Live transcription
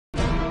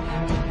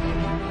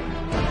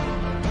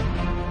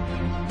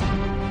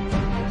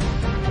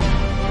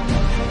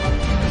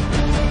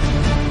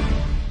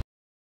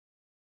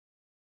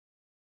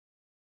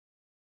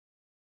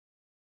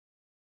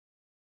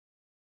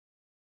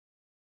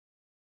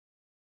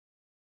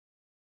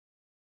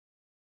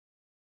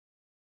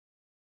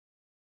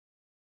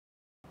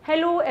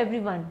Hello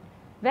everyone,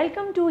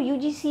 welcome to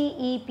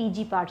UGCE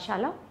PG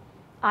Pathshala.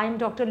 I am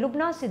Dr.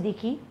 Lubna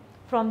Siddiqui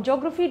from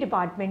Geography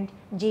Department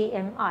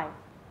JMI.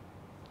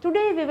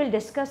 Today we will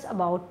discuss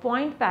about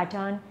point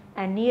pattern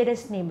and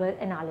nearest neighbor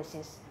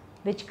analysis,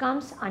 which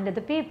comes under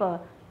the paper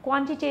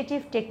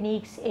Quantitative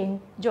Techniques in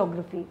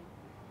Geography.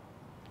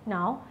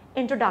 Now,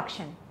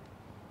 introduction.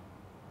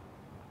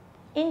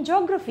 In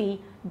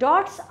geography,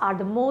 dots are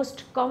the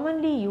most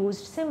commonly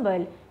used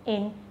symbol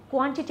in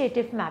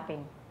quantitative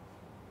mapping.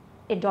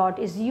 A dot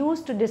is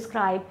used to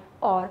describe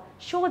or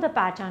show the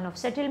pattern of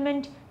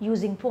settlement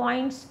using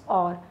points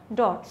or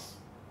dots.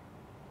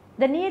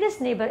 The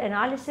nearest neighbor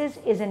analysis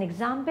is an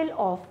example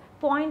of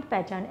point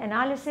pattern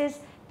analysis,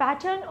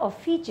 pattern of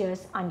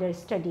features under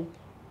study.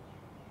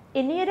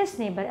 A nearest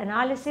neighbor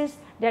analysis,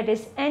 that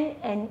is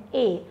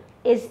NNA,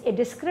 is a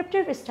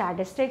descriptive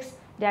statistics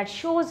that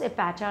shows a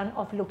pattern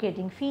of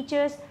locating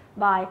features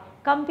by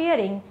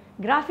comparing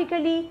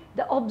graphically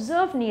the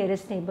observed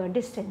nearest neighbor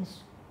distance.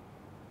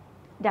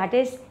 That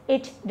is,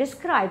 it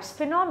describes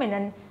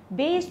phenomenon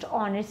based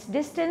on its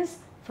distance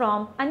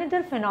from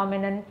another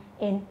phenomenon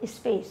in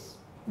space.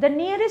 The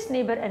nearest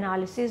neighbor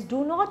analysis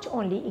do not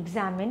only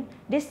examine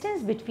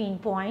distance between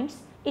points,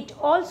 it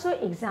also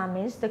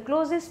examines the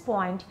closest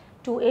point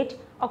to it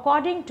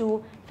according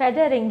to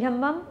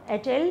Featheringham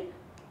et al.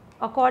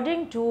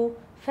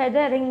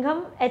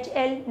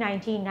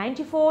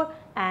 1994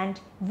 and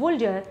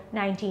Woolder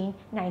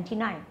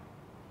 1999.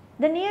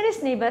 The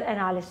nearest neighbor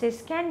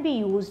analysis can be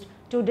used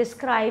to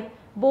describe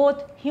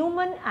both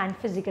human and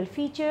physical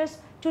features,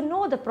 to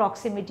know the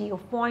proximity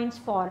of points,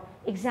 for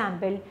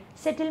example,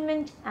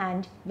 settlement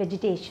and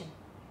vegetation.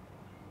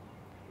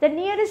 The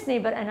nearest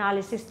neighbor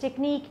analysis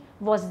technique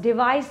was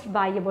devised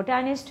by a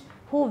botanist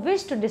who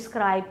wished to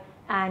describe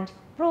and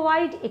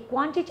provide a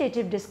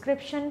quantitative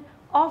description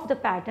of the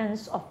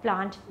patterns of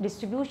plant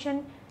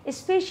distribution,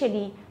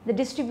 especially the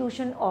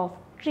distribution of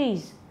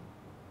trees.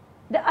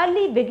 The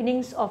early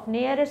beginnings of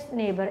nearest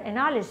neighbor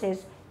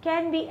analysis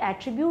can be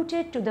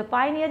attributed to the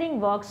pioneering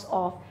works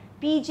of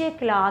P.J.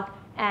 Clarke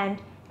and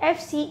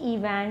F.C.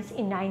 Evans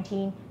in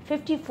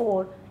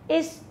 1954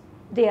 is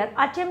their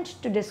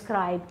attempt to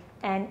describe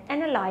and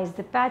analyze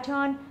the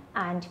pattern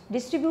and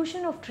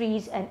distribution of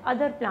trees and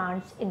other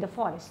plants in the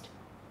forest.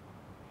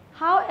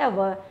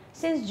 However,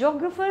 since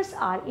geographers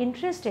are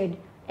interested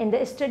in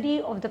the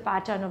study of the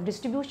pattern of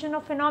distribution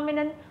of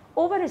phenomenon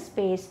over a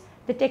space,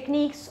 the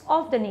techniques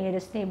of the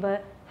nearest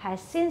neighbor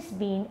has since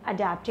been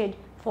adapted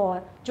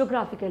for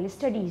geographical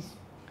studies.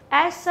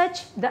 As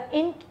such,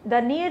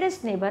 the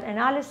nearest neighbor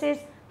analysis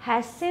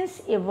has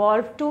since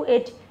evolved to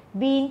it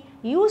being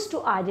used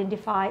to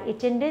identify a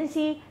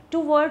tendency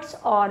towards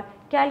or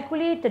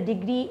calculate the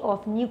degree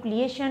of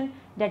nucleation,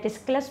 that is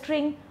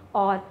clustering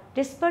or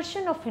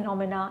dispersion of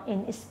phenomena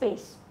in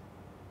space.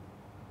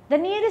 The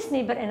nearest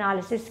neighbor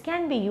analysis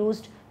can be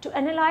used to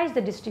analyze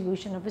the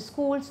distribution of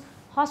schools,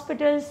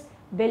 hospitals,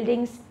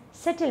 buildings,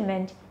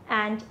 settlement,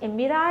 and a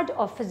myriad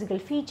of physical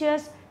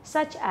features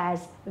such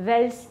as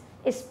wells,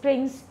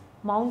 springs,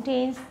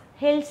 mountains,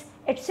 hills,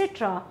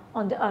 etc.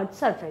 on the Earth's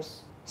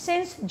surface.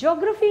 Since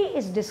geography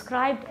is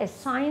described as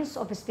science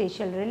of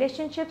spatial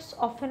relationships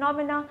of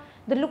phenomena,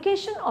 the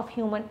location of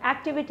human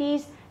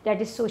activities, that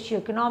is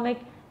socio-economic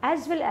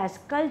as well as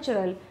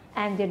cultural,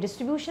 and their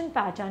distribution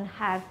pattern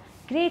have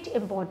great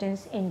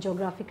importance in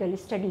geographical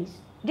studies.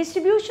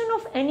 Distribution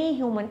of any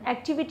human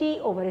activity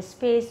over a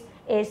space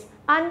is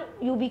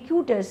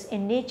ubiquitous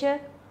in nature.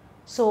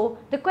 So,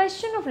 the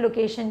question of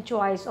location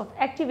choice of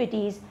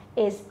activities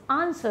is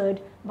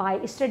answered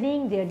by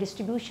studying their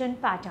distribution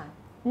pattern.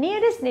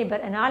 Nearest neighbor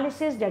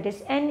analysis, that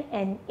is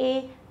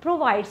NNA,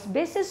 provides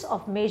basis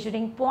of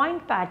measuring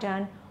point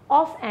pattern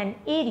of an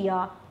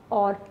area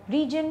or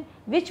region,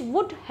 which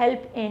would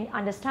help in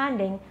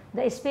understanding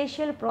the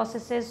spatial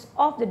processes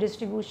of the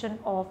distribution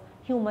of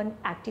human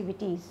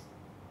activities.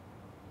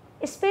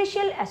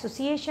 Spatial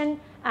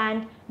association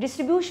and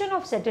distribution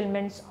of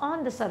settlements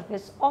on the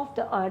surface of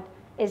the earth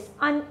is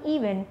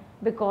uneven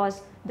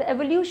because the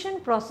evolution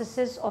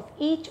processes of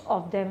each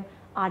of them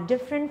are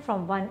different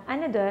from one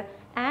another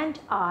and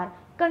are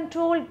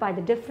controlled by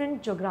the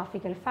different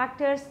geographical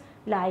factors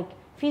like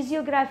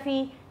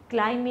physiography,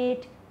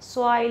 climate,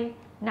 soil,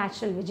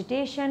 natural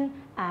vegetation,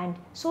 and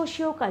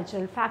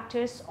socio-cultural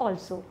factors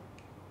also.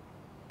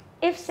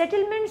 If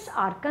settlements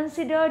are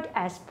considered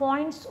as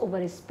points over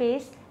a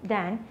space,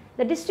 then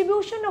the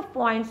distribution of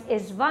points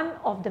is one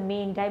of the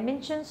main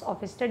dimensions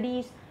of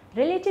studies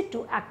related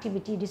to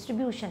activity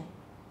distribution.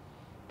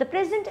 The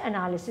present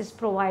analysis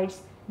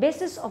provides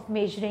basis of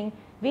measuring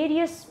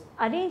various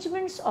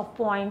arrangements of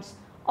points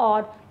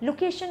or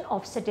location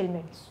of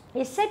settlements.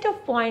 A set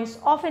of points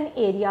of an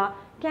area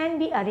can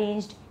be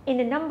arranged in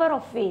a number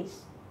of ways,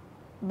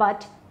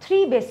 but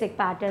three basic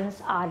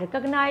patterns are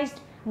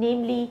recognized,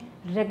 namely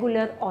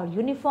regular or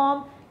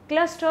uniform,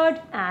 clustered,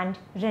 and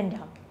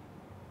random.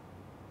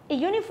 A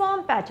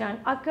uniform pattern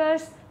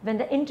occurs when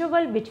the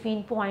interval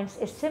between points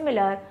is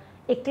similar.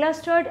 A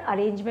clustered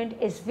arrangement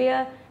is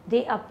where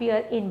they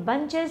appear in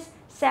bunches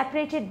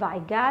separated by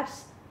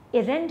gaps.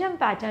 A random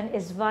pattern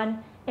is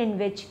one in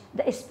which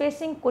the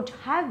spacing could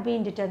have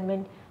been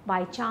determined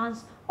by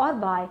chance or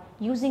by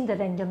using the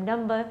random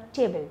number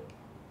table.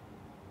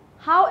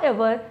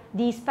 However,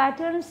 these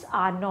patterns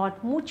are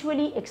not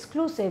mutually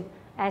exclusive,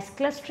 as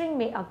clustering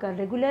may occur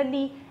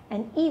regularly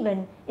and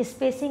even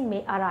spacing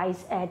may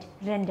arise at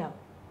random.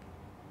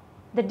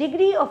 The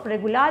degree of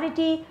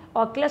regularity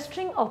or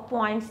clustering of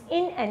points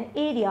in an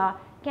area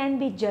can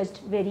be judged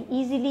very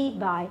easily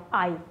by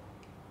eye.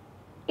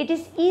 It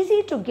is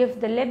easy to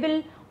give the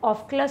label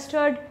of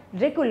clustered,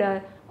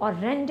 regular or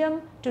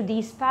random to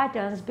these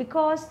patterns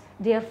because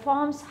their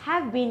forms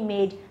have been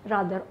made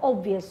rather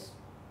obvious.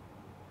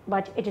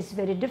 But it is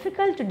very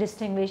difficult to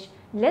distinguish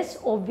less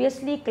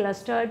obviously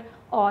clustered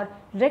or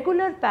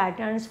regular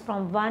patterns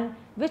from one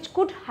which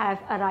could have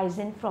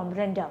arisen from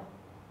random.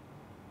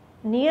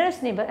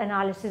 Nearest neighbor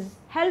analysis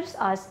helps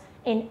us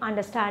in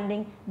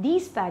understanding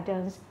these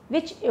patterns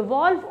which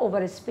evolve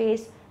over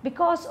space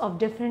because of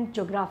different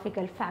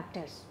geographical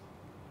factors.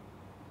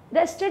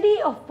 The study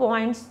of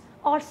points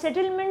or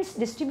settlements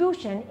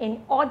distribution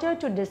in order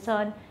to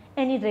discern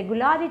any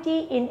regularity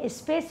in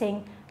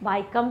spacing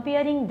by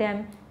comparing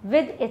them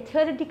with a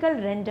theoretical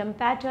random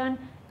pattern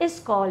is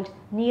called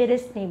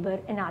nearest neighbor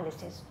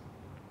analysis.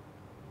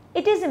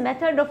 It is a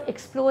method of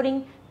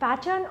exploring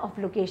pattern of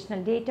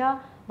locational data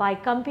by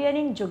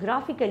comparing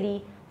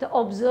geographically the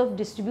observed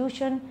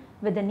distribution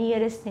with the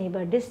nearest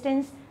neighbor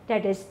distance,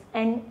 that is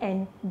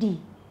NND.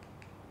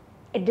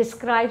 It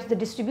describes the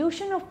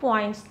distribution of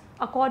points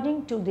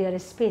according to their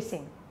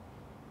spacing.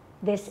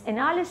 This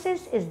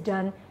analysis is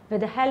done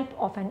with the help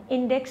of an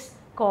index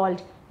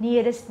called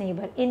nearest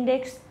neighbor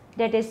index,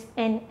 that is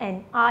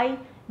NNI,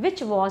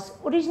 which was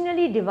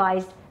originally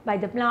devised by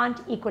the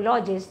plant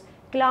ecologists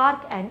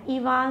Clark and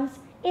Evans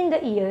in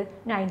the year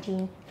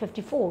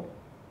 1954.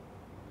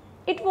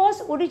 It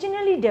was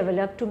originally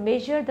developed to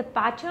measure the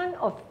pattern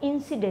of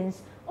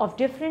incidence of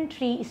different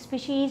tree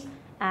species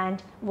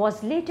and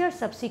was later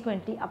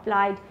subsequently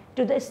applied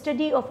to the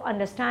study of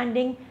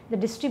understanding the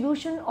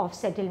distribution of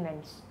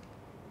settlements.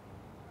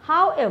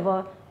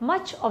 However,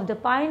 much of the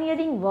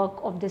pioneering work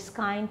of this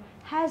kind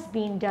has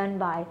been done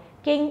by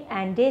King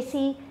and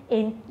Dacey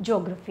in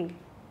geography.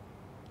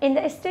 In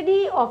the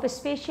study of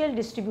spatial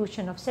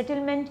distribution of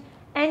settlement,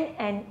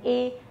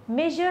 NNA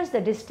measures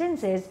the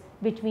distances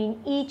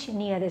between each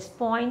nearest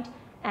point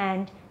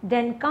and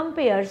then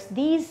compares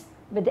these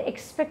with the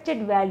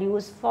expected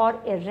values for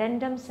a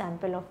random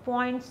sample of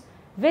points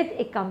with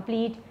a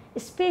complete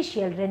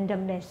spatial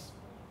randomness.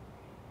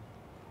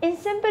 In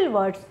simple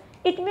words,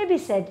 it may be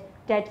said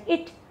that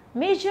it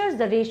measures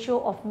the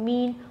ratio of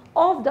mean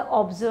of the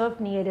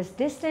observed nearest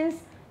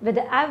distance with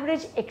the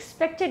average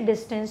expected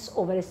distance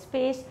over a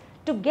space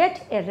to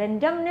get a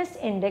randomness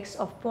index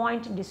of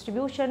point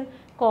distribution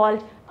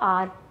called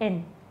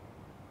Rn.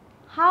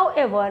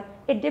 However,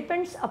 it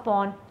depends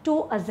upon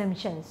two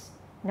assumptions.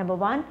 Number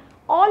one,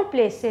 all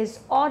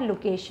places or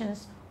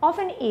locations of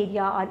an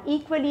area are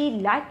equally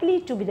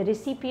likely to be the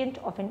recipient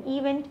of an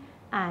event,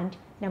 and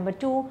number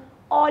two,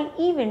 all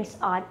events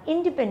are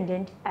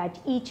independent at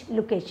each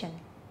location.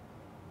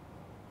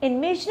 In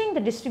measuring the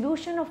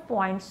distribution of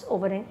points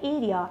over an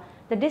area,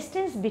 the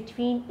distance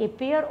between a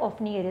pair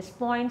of nearest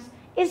points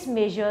is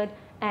measured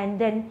and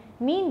then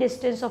mean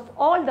distance of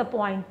all the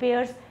point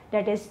pairs,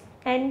 that is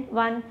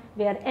n1,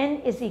 where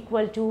n is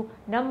equal to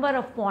number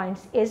of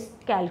points, is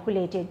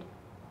calculated.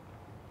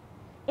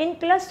 In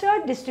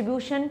clustered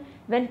distribution,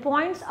 when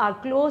points are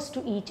close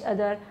to each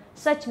other,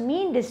 such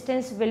mean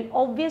distance will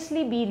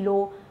obviously be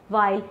low,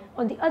 while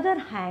on the other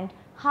hand,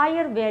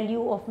 higher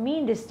value of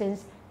mean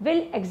distance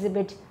will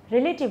exhibit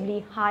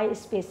relatively high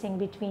spacing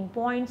between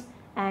points,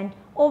 and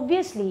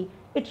obviously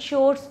it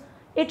shows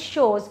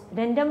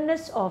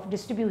randomness of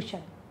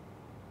distribution.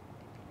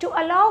 To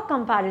allow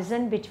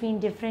comparison between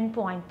different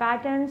point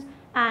patterns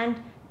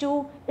and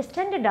to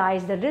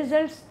standardize the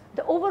results,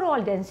 the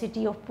overall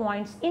density of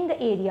points in the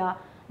area,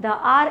 the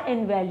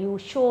Rn value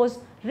shows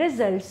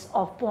results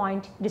of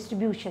point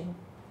distribution.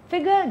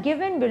 Figure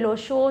given below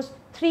shows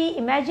three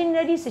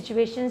imaginary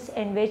situations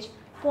in which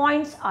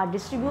points are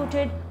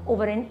distributed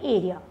over an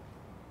area.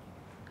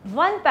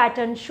 One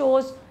pattern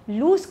shows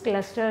loose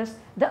clusters,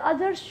 the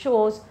other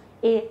shows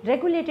a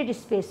regulated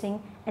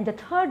spacing, and the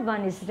third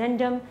one is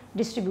random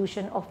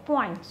distribution of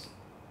points.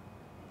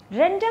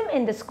 Random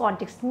in this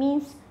context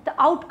means the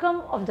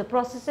outcome of the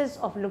processes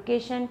of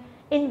location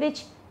in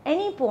which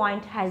any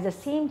point has the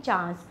same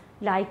chance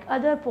like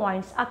other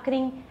points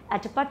occurring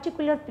at a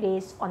particular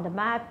place on the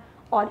map,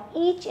 or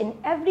each and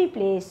every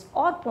place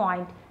or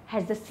point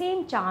has the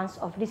same chance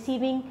of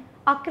receiving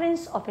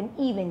occurrence of an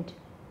event.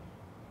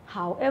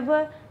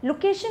 However,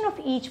 location of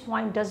each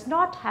point does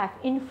not have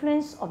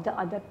influence of the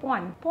other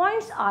point.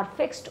 Points are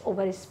fixed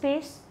over a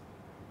space.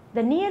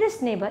 The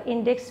nearest neighbor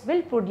index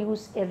will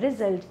produce a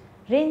result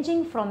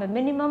ranging from a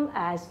minimum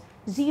as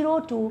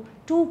 0 to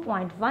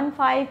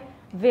 2.15,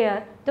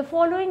 where the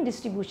following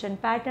distribution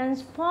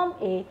patterns form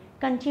a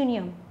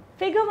continuum.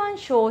 Figure 1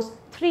 shows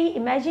three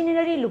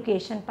imaginary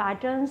location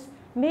patterns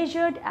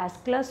measured as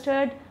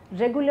clustered,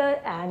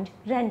 regular and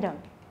random.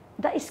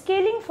 The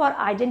scaling for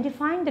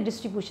identifying the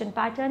distribution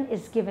pattern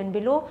is given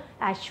below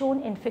as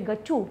shown in figure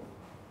 2.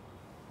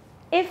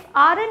 If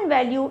Rn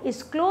value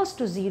is close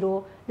to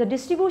 0, the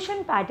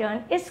distribution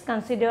pattern is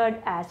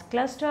considered as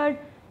clustered.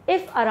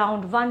 If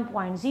around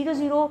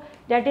 1.00,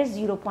 that is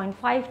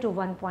 0.5 to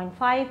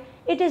 1.5,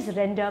 it is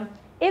random.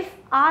 If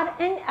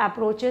Rn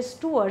approaches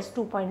towards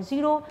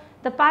 2.0,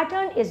 the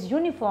pattern is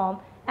uniform,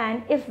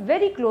 and if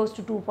very close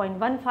to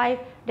 2.15,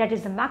 that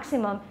is the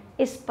maximum,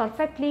 is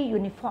perfectly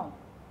uniform.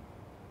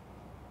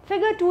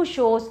 Figure 2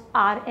 shows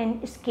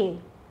Rn scale.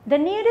 The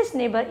nearest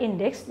neighbor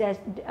index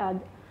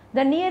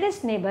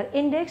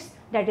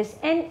that is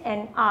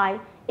NNI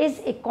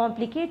is a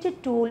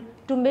complicated tool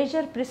to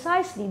measure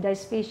precisely the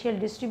spatial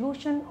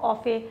distribution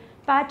of a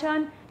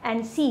pattern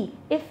and see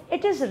if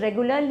it is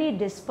regularly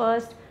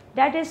dispersed,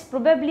 that is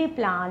probably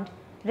planned,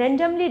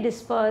 randomly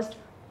dispersed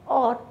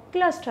or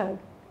clustered.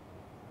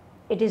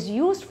 It is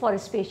used for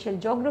spatial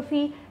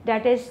geography,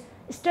 that is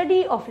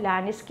study of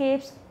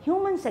landscapes,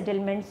 human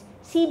settlements,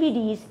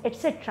 CBDs,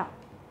 etc.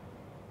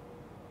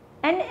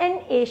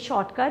 NNA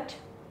shortcut.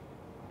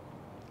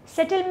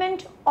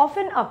 Settlement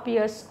often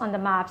appears on the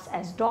maps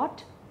as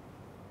dot.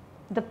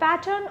 The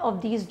pattern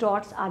of these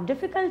dots are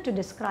difficult to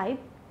describe.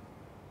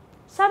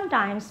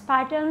 Sometimes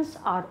patterns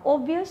are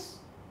obvious,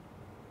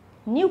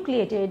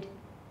 nucleated,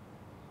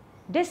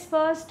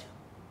 dispersed.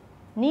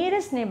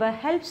 Nearest neighbor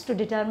helps to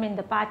determine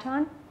the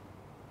pattern.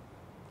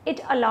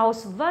 It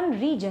allows one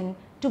region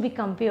to be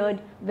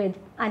compared with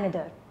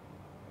another.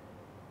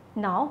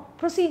 Now,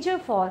 procedure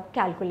for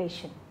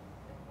calculation.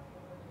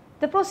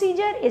 The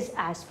procedure is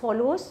as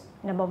follows.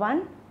 Number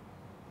 1,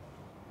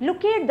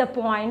 locate the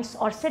points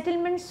or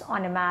settlements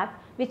on a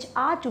map which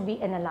are to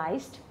be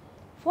analyzed.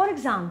 For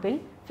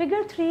example,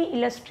 figure 3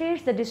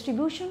 illustrates the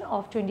distribution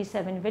of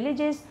 27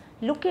 villages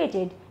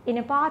located in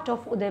a part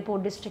of Udaipur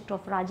district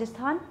of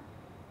Rajasthan.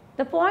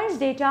 The points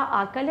data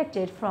are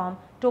collected from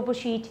topo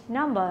sheet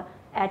number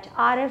at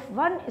RF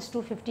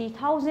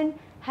 1:50,000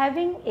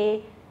 having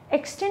a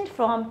extent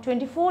from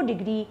 24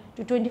 degree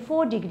to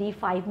 24 degree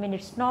 5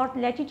 minutes north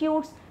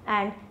latitudes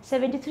and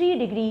 73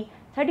 degree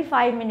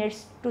 35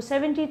 minutes to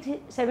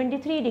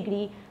 73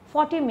 degree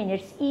 40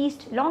 minutes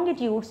east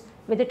longitudes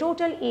with a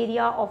total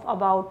area of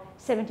about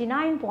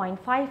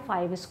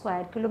 79.55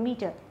 square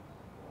kilometer.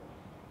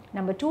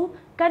 Number 2,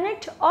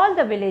 connect all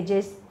the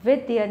villages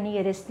with their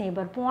nearest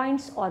neighbor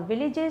points or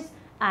villages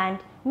and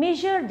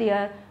measure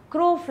their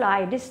crow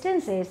fly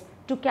distances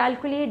to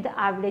calculate the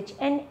average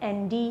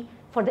NND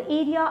for the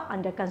area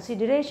under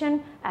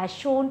consideration as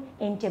shown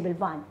in table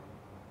 1.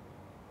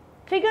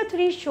 Figure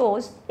 3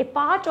 shows a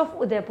part of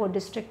Udaipur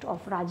district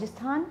of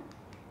Rajasthan.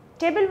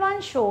 Table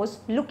 1 shows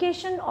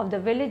location of the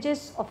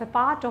villages of a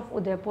part of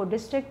Udaipur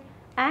district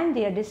and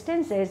their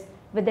distances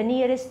with the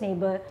nearest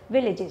neighbor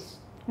villages.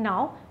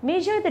 Now,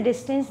 measure the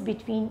distance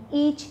between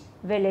each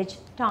village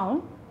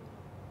town.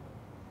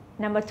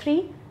 Number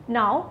 3,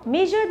 now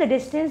measure the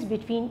distance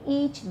between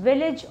each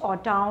village or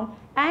town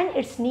and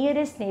its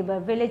nearest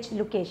neighbor village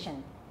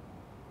location.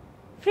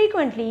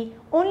 Frequently,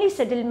 only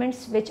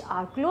settlements which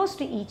are close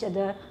to each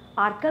other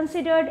are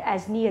considered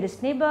as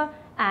nearest neighbor,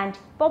 and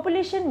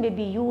population may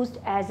be used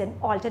as an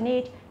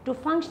alternate to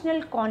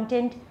functional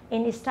content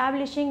in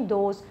establishing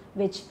those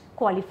which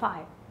qualify.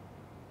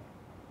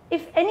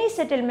 If any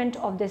settlement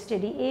of the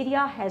study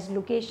area has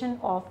location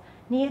of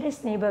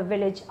nearest neighbor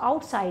village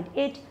outside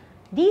it,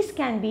 these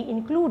can be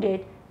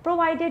included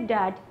provided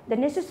that the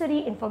necessary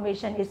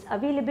information is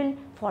available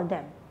for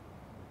them.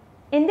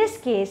 In this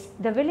case,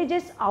 the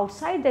villages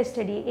outside the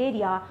study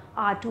area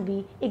are to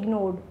be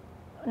ignored.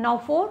 Now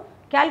 4,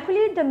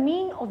 calculate the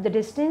mean of the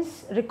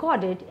distance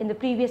recorded in the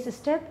previous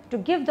step to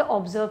give the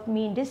observed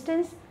mean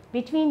distance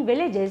between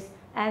villages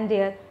and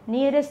their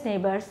nearest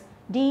neighbors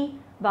d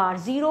bar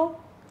 0.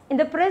 In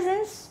the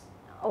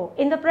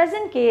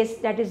present case,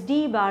 that is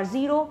d bar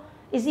 0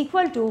 is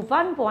equal to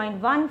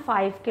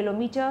 1.15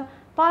 kilometer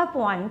per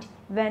point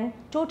when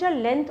total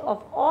length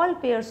of all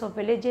pairs of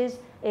villages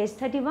is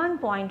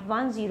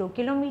 31.10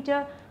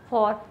 kilometer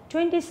for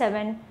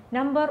 27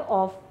 number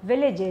of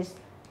villages,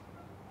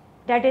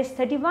 that is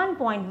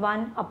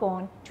 31.1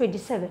 upon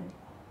 27.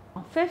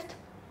 Fifth,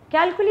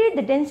 calculate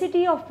the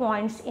density of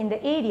points in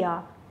the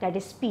area, that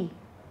is P.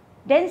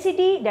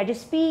 Density, that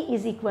is P,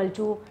 is equal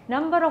to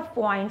number of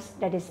points,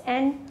 that is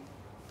N.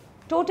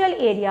 Total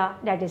area,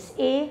 that is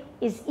A,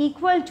 is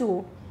equal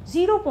to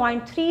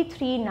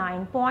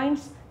 0.339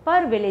 points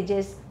per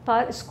villages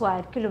per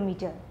square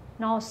kilometer.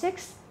 Now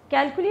 6,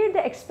 calculate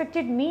the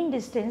expected mean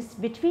distance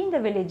between the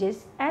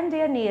villages and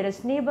their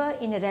nearest neighbor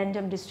in a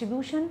random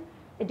distribution.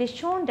 It is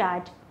shown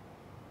that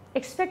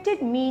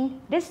expected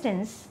mean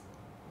distance,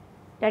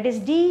 that is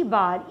d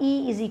bar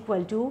E, is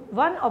equal to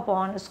 1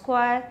 upon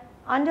square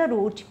under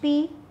root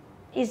P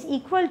is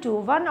equal to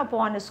 1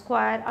 upon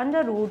square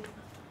under root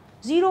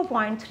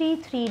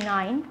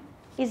 0.339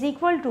 is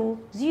equal to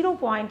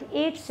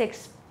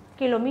 0.86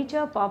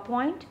 kilometer per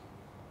point.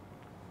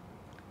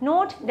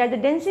 Note that the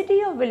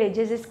density of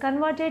villages is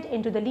converted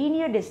into the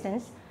linear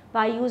distance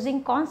by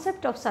using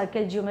concept of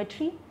circle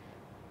geometry.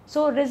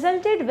 So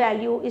resulted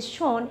value is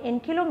shown in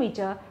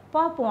kilometer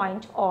per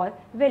point or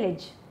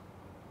village.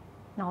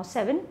 Now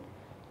 7.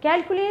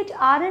 Calculate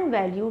Rn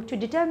value to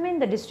determine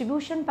the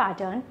distribution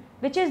pattern,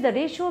 which is the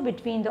ratio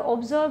between the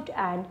observed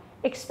and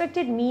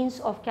expected means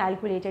of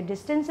calculated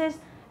distances,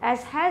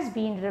 as has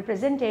been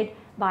represented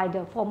by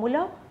the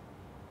formula.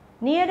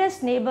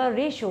 Nearest neighbor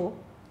ratio,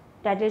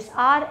 that is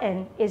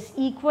Rn, is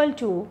equal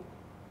to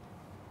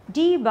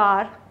d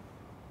bar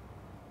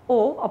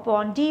O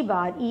upon d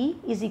bar E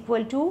is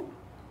equal to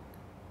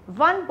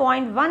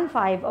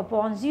 1.15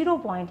 upon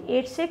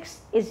 0.86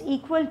 is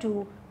equal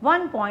to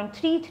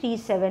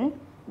 1.337,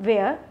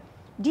 where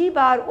d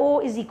bar O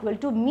is equal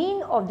to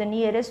mean of the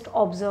nearest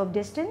observed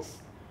distance,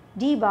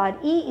 d bar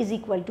E is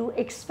equal to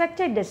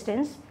expected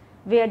distance,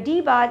 where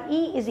d bar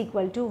E is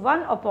equal to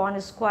 1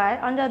 upon square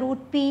under root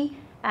P,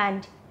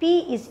 and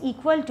P is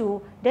equal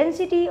to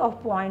density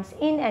of points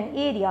in an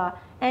area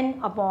n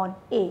upon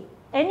A.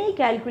 Any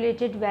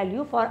calculated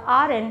value for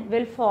Rn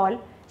will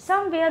fall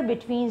somewhere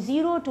between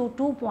 0 to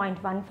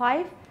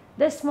 2.15.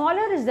 The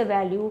smaller is the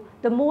value,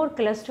 the more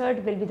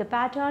clustered will be the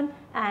pattern,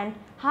 and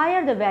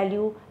higher the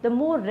value, the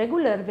more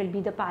regular will be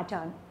the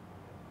pattern.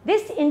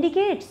 This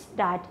indicates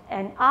that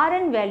an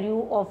Rn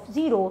value of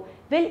 0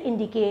 will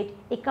indicate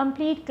a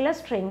complete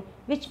clustering,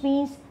 which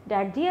means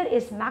that there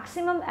is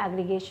maximum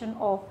aggregation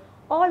of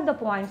all the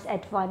points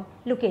at one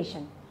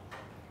location.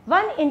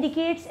 1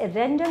 indicates a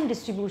random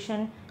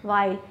distribution,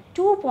 while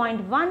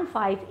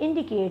 2.15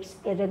 indicates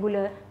a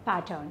regular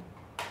pattern.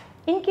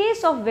 In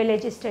case of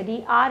village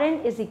study,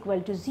 Rn is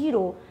equal to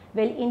 0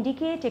 will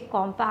indicate a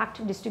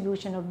compact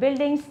distribution of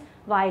buildings,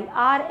 while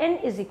Rn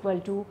is equal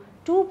to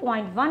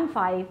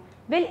 2.15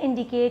 will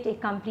indicate a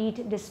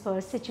complete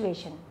dispersed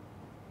situation.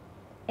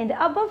 In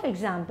the above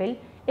example,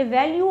 a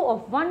value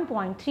of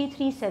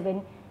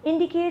 1.337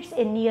 indicates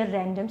a near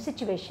random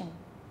situation.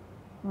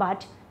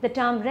 But the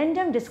term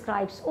random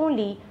describes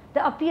only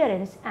the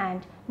appearance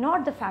and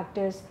not the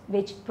factors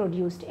which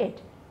produced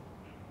it.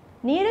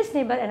 Nearest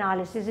neighbor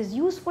analysis is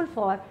useful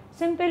for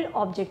simple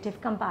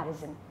objective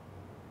comparison.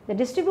 The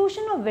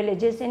distribution of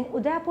villages in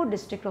Udaipur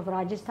district of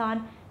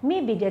Rajasthan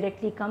may be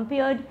directly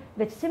compared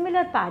with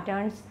similar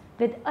patterns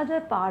with other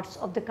parts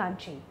of the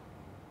country.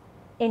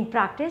 In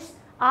practice,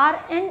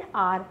 Rn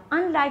are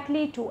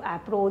unlikely to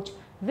approach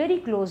very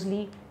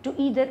closely to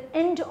either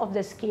end of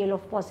the scale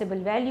of possible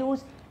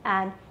values,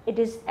 and it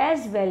is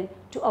as well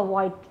to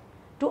avoid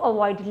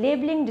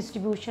labeling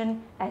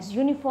distribution as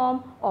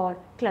uniform or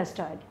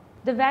clustered.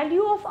 The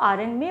value of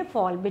Rn may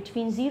fall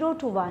between 0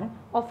 to 1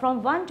 or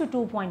from 1 to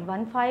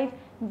 2.15,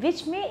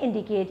 which may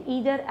indicate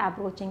either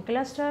approaching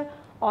cluster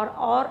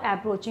or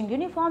approaching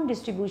uniform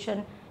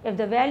distribution if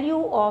the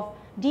value of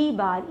d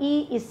bar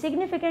E is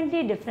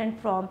significantly different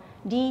from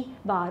d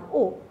bar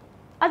O.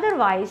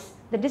 Otherwise,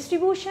 the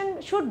distribution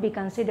should be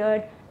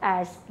considered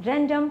as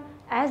random,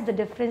 as the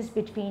difference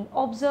between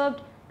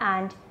observed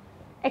and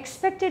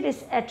expected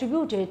is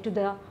attributed to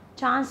the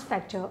chance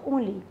factor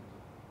only.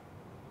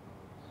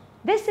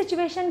 This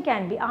situation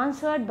can be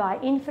answered by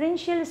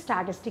inferential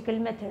statistical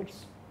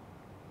methods.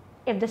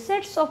 If the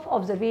sets of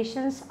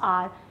observations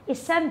are a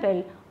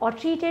sample or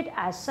treated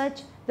as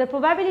such, the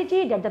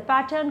probability that the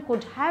pattern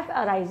could have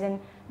arisen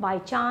by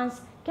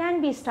chance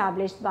can be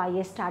established by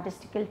a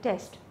statistical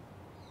test.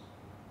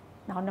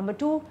 Now number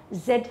 2,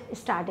 Z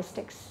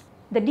statistics.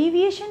 The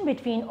deviation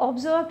between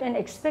observed and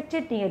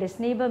expected nearest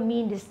neighbor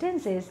mean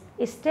distances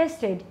is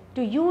tested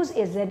to use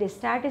a Z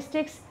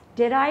statistics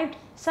derived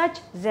such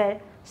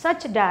that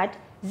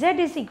Z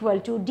is equal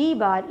to d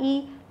bar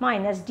E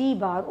minus d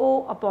bar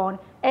O upon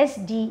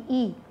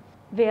SDE,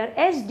 where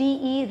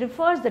SDE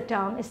refers the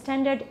term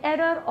standard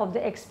error of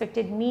the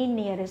expected mean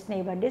nearest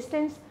neighbor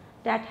distance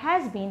that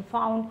has been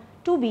found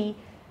to be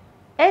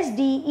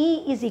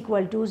SDE is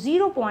equal to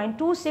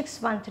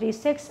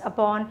 0.26136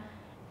 upon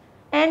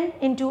n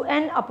into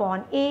n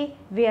upon A,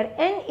 where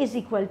n is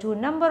equal to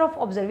number of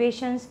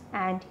observations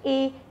and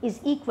A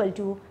is equal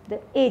to the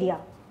area.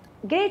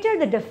 Greater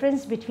the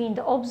difference between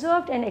the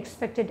observed and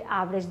expected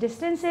average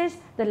distances,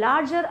 the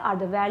larger are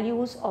the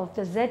values of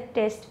the Z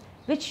test,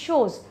 which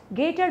shows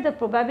greater the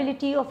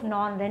probability of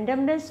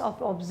non-randomness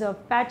of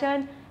observed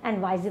pattern and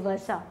vice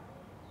versa.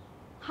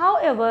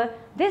 However,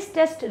 this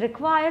test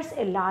requires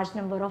a large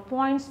number of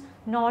points,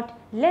 not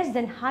less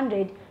than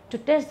 100, to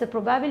test the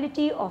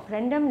probability of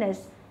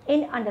randomness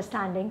in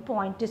understanding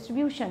point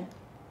distribution.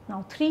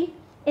 Now 3.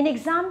 An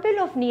example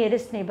of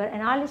nearest neighbor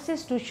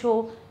analysis to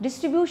show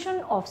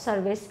distribution of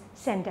service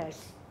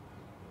centers.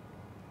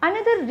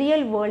 Another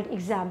real world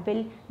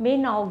example may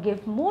now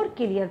give more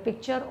clear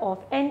picture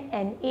of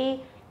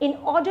NNA in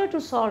order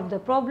to solve the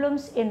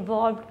problems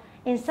involved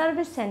in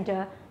service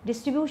center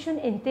distribution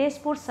in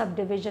Tezpur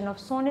subdivision of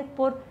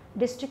Sonitpur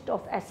district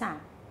of Assam.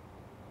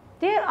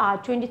 There are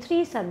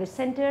 23 service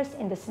centers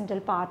in the central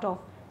part of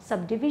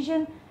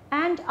subdivision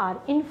and are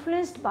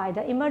influenced by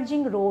the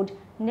emerging road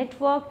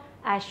network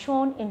as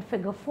shown in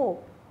figure 4.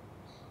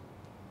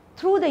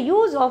 Through the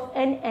use of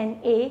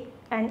NNA,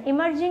 an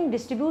emerging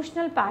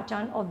distributional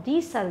pattern of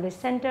these service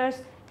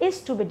centers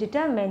is to be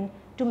determined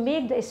to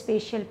make the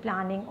spatial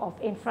planning of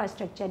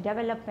infrastructure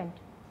development.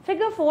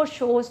 Figure 4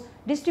 shows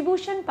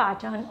distribution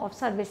pattern of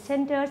service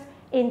centers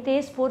in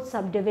Tezpur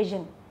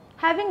subdivision.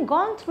 Having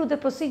gone through the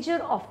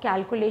procedure of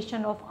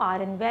calculation of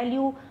Rn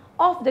value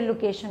of the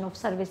location of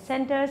service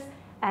centers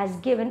as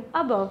given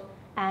above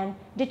and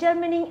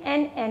determining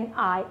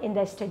NNI in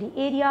the study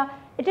area,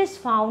 it is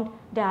found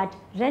that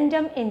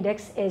random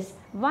index is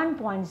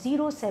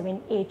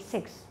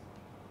 1.0786.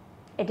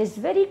 It is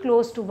very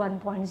close to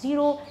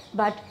 1.0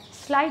 but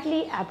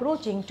slightly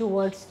approaching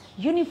towards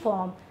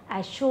uniform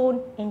as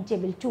shown in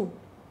table 2.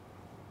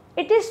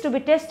 It is to be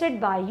tested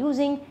by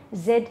using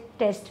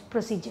Z-test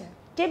procedure.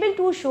 Table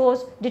 2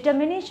 shows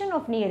determination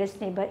of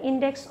nearest neighbor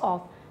index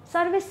of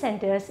service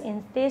centers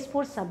in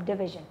Tezpur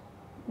subdivision.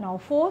 Now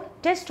 4.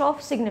 Test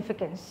of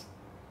significance.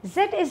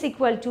 Z is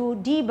equal to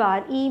d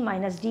bar E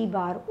minus d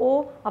bar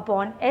O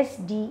upon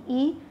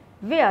SDE,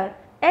 where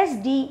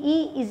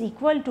SDE is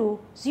equal to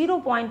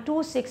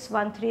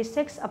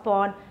 0.26136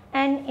 upon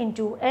n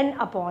into n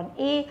upon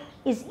A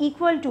is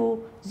equal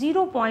to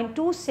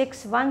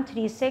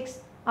 0.26136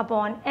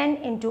 upon n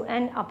into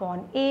n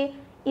upon A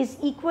is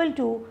equal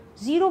to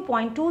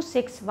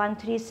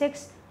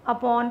 0.26136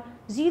 upon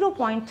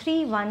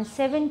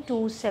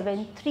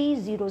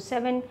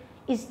 0.3172737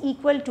 is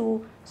equal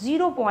to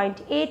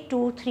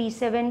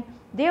 0.8237.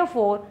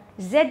 Therefore,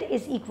 Z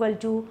is equal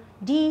to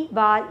d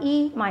bar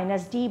E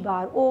minus d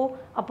bar O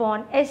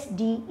upon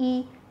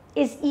SDE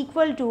is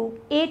equal to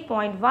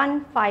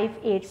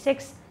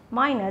 8.1586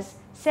 minus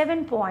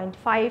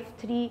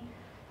 7.53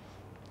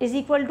 is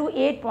equal to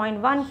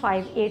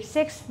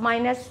 8.1586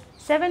 minus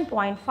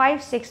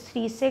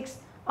 7.5636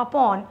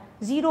 upon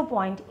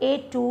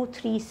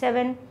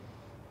 0.8237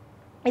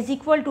 is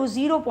equal to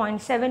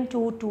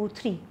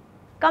 0.7223.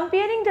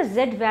 Comparing the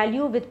Z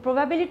value with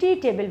probability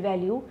table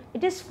value,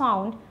 it is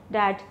found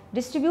that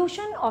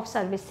distribution of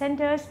service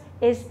centers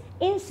is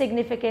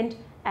insignificant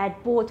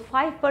at both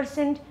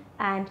 5%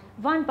 and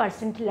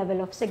 1%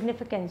 level of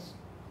significance.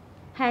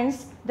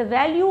 Hence, the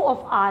value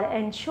of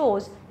Rn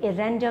shows a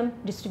random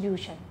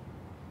distribution.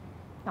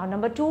 Now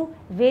number 2,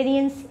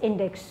 variance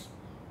index.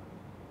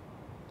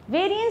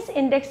 Variance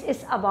index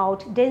is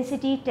about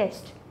density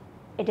test.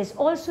 It is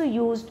also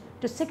used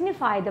to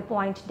signify the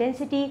point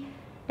density,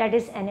 that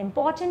is an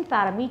important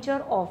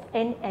parameter of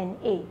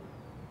NNA.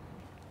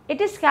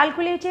 It is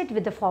calculated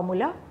with the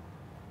formula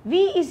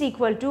V is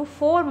equal to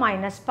 4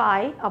 minus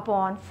pi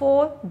upon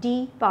 4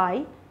 d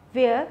pi,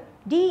 where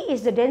d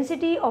is the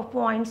density of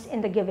points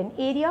in the given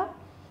area,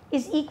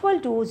 is equal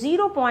to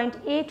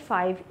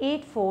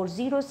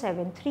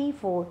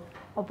 0.85840734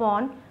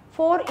 upon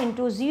 4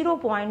 into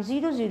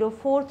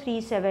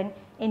 0.00437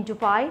 into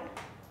pi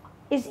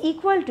is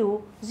equal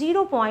to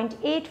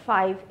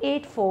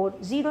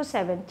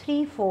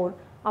 0.85840734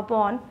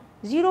 upon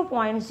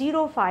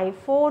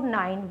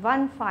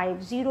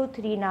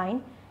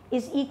 0.054915039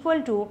 is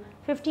equal to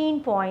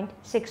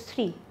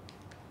 15.63.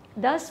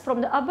 Thus,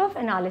 from the above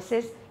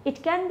analysis,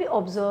 it can be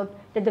observed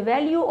that the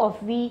value of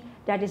V,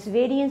 that is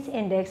variance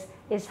index,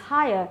 is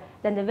higher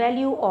than the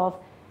value of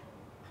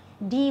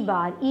d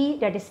bar E,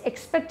 that is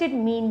expected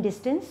mean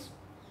distance.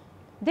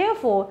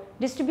 Therefore,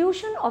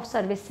 distribution of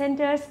service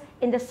centers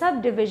in the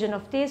subdivision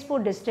of Tezpur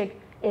district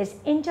is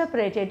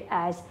interpreted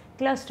as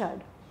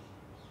clustered.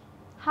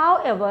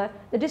 However,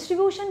 the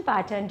distribution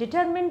pattern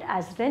determined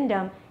as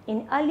random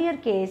in earlier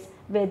case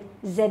with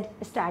Z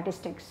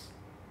statistics.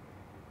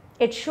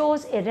 It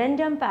shows a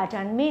random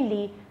pattern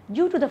mainly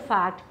due to the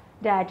fact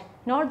that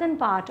northern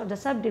part of the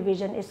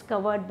subdivision is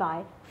covered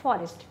by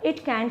forest.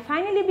 It can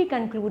finally be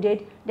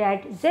concluded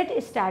that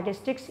Z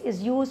statistics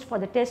is used for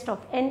the test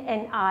of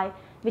NNI,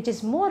 which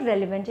is more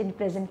relevant in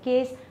present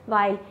case,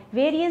 while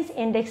variance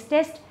index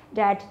test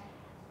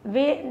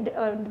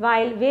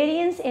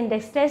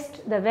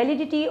the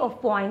validity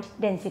of point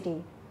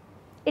density.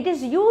 It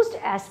is used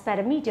as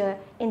parameter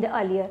in the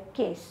earlier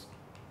case.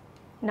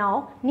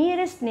 Now,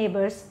 nearest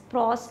neighbors,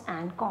 pros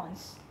and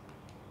cons.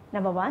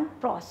 Number 1,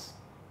 pros.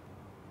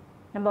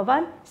 Number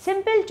 1,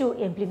 simple to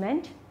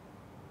implement.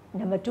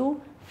 Number 2,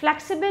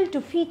 flexible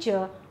to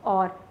feature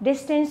or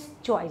distance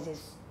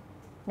choices.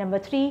 Number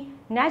 3,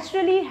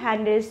 naturally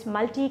handles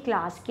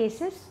multi-class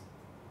cases.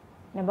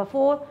 Number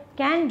 4,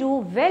 can do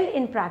well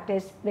in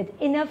practice with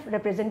enough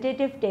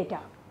representative data.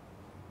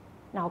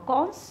 Now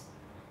cons.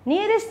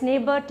 Nearest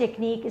neighbor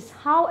technique is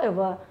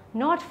however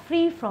not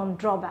free from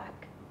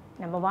drawback.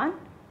 Number 1,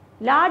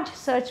 large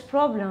search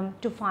problem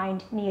to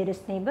find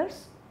nearest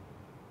neighbors.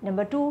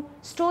 Number 2,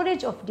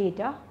 storage of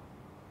data.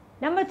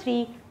 Number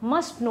 3,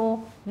 must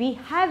know we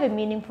have a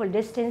meaningful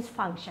distance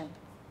function.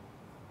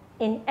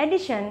 In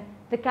addition,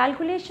 the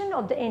calculation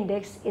of the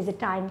index is a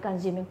time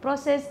consuming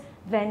process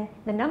when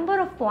the number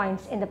of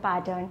points in the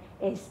pattern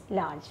is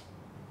large.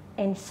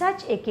 In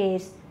such a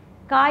case,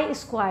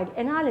 chi-squared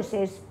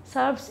analysis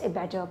serves a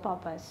better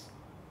purpose.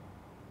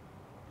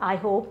 I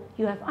hope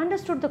you have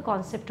understood the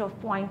concept of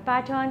point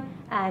pattern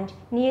and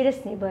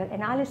nearest neighbor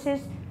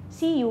analysis.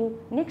 See you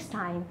next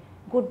time.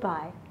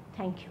 Goodbye.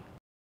 Thank you.